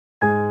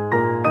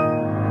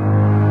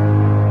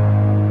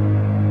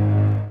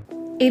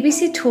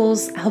ABC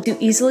Tools help you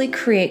easily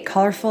create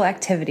colorful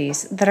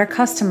activities that are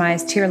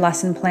customized to your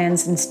lesson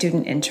plans and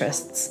student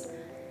interests.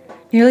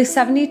 Nearly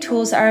 70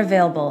 tools are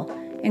available,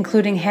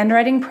 including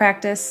handwriting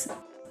practice,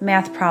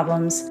 math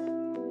problems,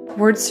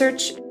 word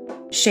search,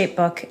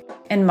 shapebook,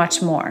 and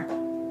much more.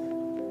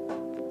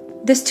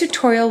 This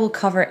tutorial will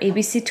cover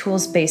ABC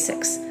Tools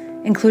basics,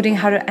 including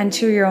how to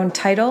enter your own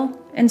title,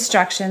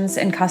 instructions,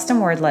 and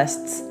custom word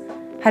lists,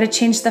 how to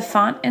change the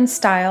font and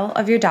style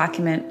of your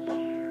document,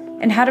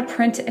 and how to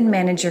print and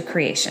manage your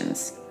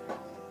creations.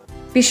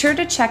 Be sure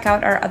to check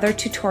out our other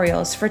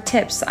tutorials for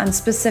tips on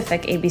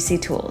specific ABC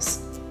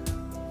tools.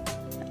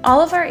 All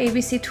of our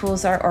ABC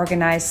tools are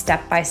organized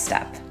step by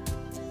step.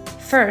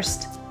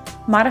 First,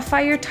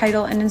 modify your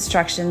title and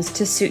instructions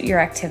to suit your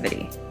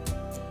activity.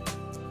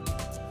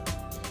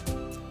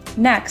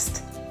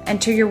 Next,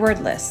 enter your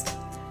word list.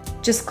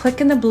 Just click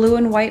in the blue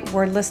and white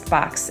word list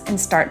box and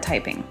start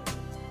typing.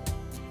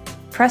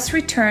 Press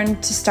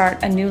return to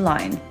start a new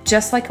line,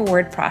 just like a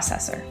word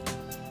processor.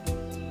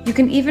 You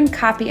can even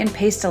copy and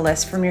paste a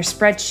list from your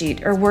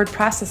spreadsheet or word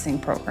processing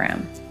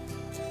program.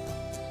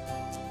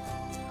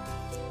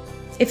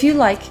 If you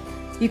like,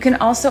 you can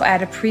also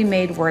add a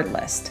pre-made word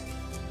list.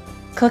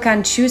 Click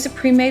on Choose a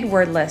pre-made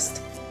word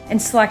list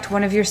and select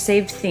one of your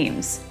saved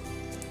themes,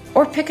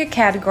 or pick a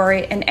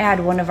category and add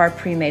one of our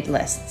pre-made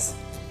lists.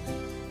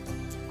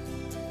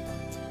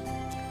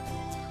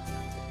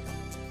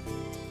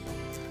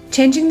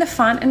 Changing the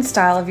font and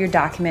style of your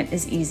document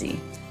is easy.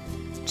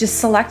 Just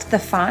select the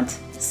font,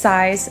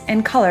 size,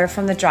 and color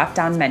from the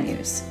drop-down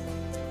menus.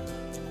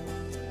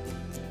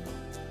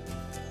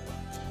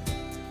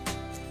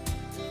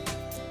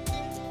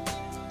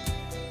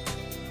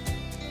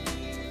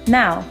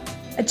 Now,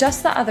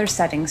 adjust the other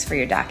settings for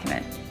your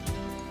document.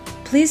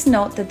 Please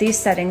note that these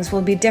settings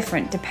will be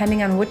different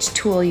depending on which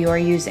tool you are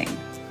using.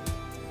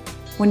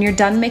 When you're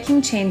done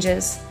making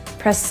changes,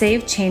 press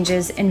Save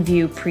Changes and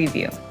View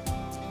Preview.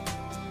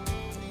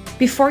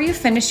 Before you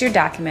finish your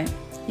document,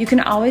 you can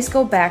always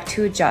go back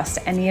to adjust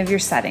any of your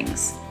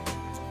settings.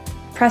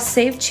 Press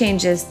Save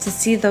Changes to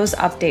see those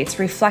updates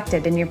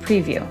reflected in your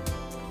preview.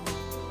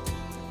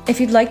 If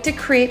you'd like to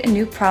create a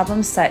new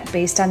problem set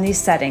based on these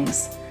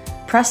settings,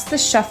 press the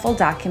Shuffle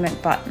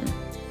Document button.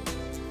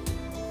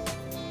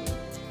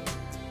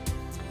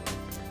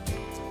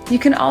 You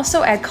can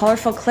also add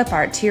colorful clip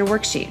art to your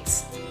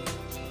worksheets.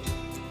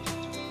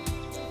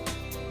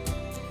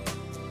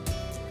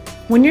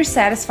 When you're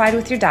satisfied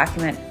with your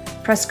document,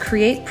 press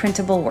Create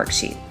Printable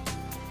Worksheet.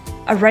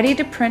 A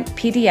ready-to-print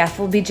PDF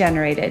will be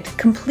generated,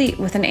 complete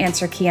with an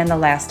answer key on the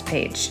last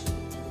page.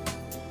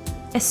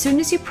 As soon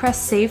as you press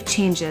Save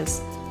Changes,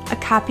 a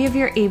copy of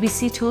your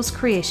ABC Tools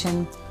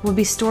creation will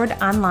be stored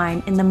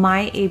online in the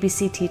My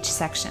abcteach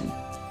section.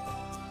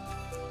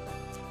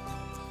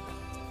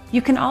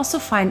 You can also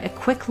find a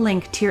quick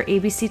link to your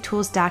ABC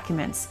Tools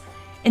documents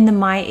in the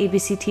My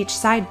abcteach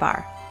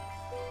sidebar.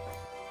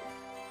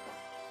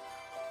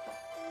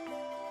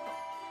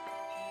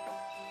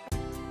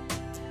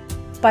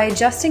 By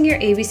adjusting your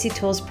ABC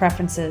Tools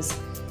preferences,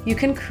 you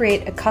can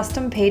create a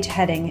custom page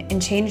heading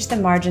and change the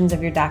margins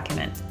of your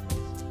document.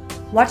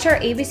 Watch our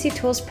ABC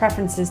Tools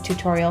Preferences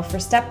tutorial for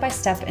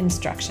step-by-step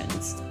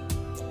instructions.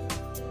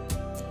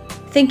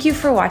 Thank you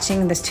for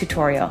watching this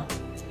tutorial.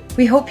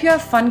 We hope you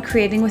have fun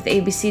creating with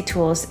ABC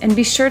Tools, and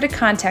be sure to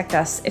contact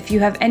us if you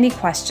have any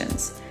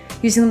questions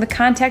using the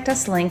Contact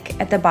Us link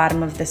at the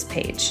bottom of this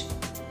page.